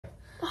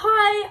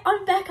Hi,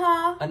 I'm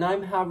Becca. And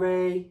I'm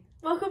Harry.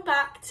 Welcome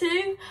back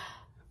to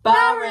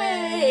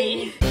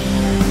Barry!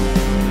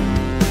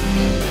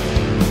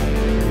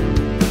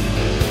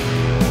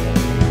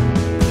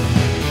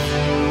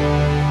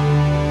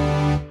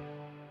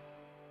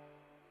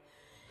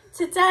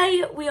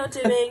 Today we are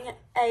doing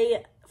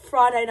a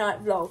Friday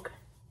night vlog.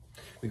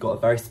 We've got a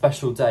very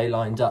special day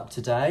lined up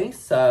today,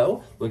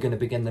 so we're going to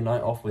begin the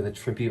night off with a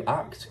tribute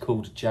act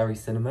called Jerry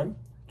Cinnamon.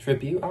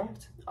 Tribute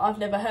act? I've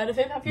never heard of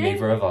him, have you?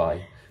 Neither have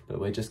I, but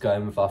we're just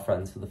going with our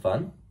friends for the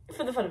fun.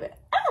 For the fun of it.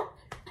 Ah!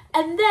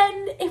 And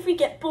then if we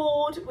get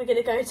bored, we're going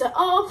to go to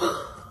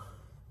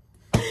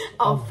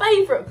our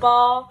favourite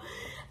bar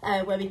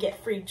where we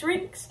get free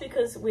drinks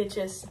because we're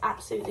just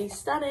absolutely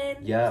stunning.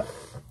 Yeah.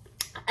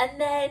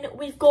 And then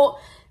we've got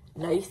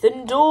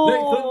Nathan Dawe.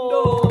 Nathan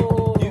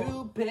Dawe!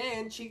 You've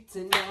been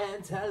cheating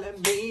and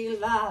telling me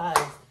lies.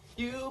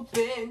 You've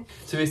been...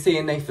 So we're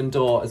seeing Nathan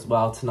Dawe as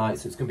well tonight,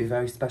 so it's going to be a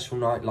very special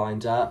night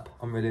lined up.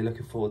 I'm really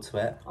looking forward to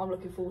it. I'm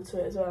looking forward to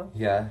it as well.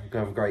 Yeah, we're going to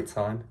have a great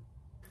time.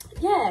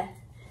 Yeah.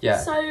 Yeah.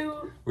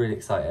 So... Really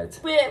excited.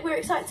 We're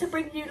excited to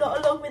bring you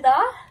lot along with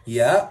us.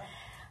 Yeah.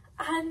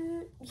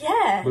 And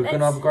yeah. We're going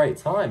to have a great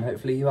time.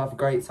 Hopefully you have a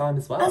great time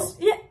as well.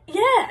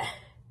 Yeah.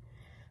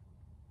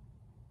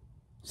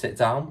 Sit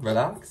down,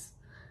 relax.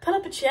 Pull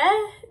up a chair.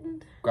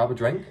 And grab a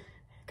drink.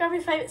 Grab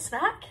your favourite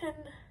snack and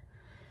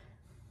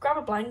grab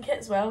a blanket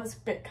as well. It's a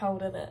bit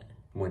cold, isn't it?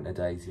 Winter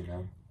days, you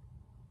know.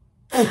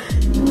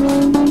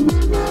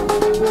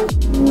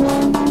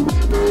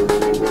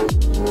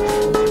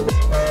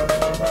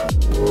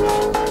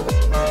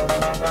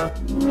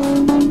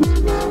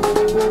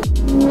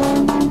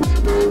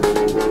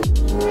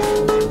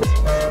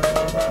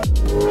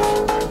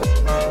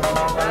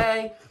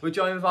 Hey, we're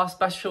joined with our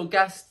special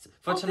guest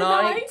for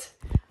tonight.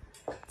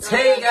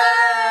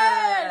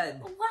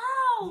 Tegan!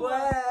 Wow!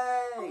 Way!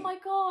 Oh my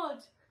god!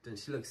 Doesn't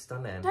she look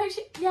stunning? Don't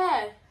she?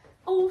 Yeah.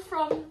 All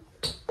from...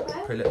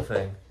 Pretty Little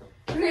Thing.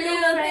 Pretty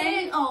Little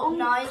Thing. Oh,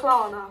 nice.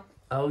 Klarna.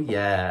 Oh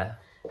yeah.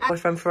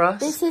 Boyfriend for us?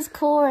 This is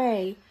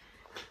Corey.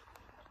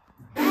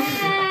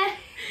 Hey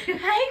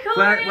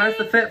Corey! Where's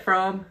the fit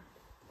from?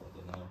 I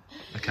don't know.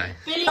 Okay.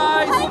 Billy.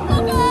 Guys,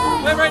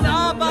 we're in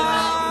our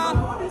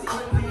bar!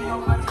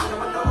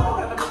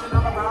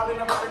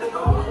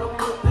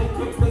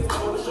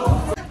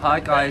 Hi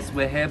guys,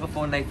 we're here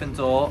before Nathan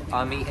Dawe.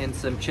 I'm eating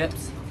some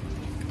chips.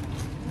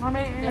 I'm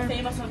eating... They're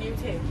famous on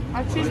YouTube.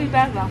 I'm choosing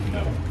burger.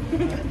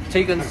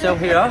 Tegan's still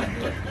here.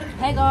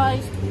 Hey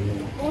guys.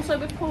 Also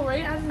with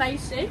Corey and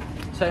Macy.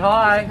 Say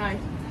hi. Hi.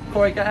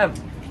 Corey, get him.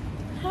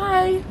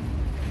 Hi.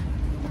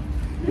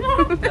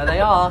 There they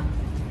are.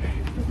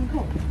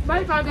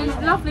 Both are these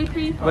lovely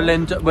people. Corey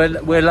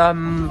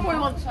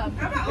wants some.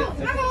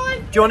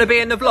 Do you want to be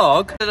in the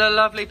vlog? The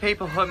lovely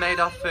people who made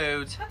our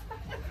food.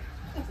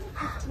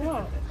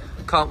 What?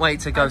 Can't wait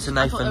to go to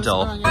Nathan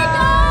Dawe.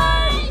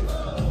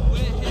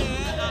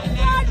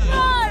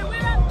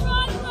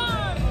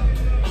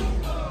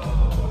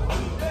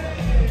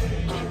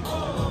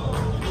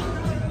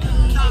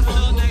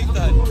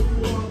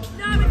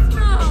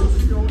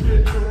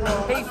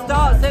 He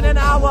starts in an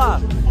hour.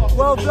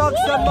 We'll vlog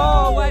some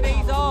more when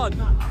he's on.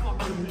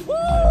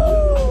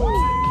 Woo!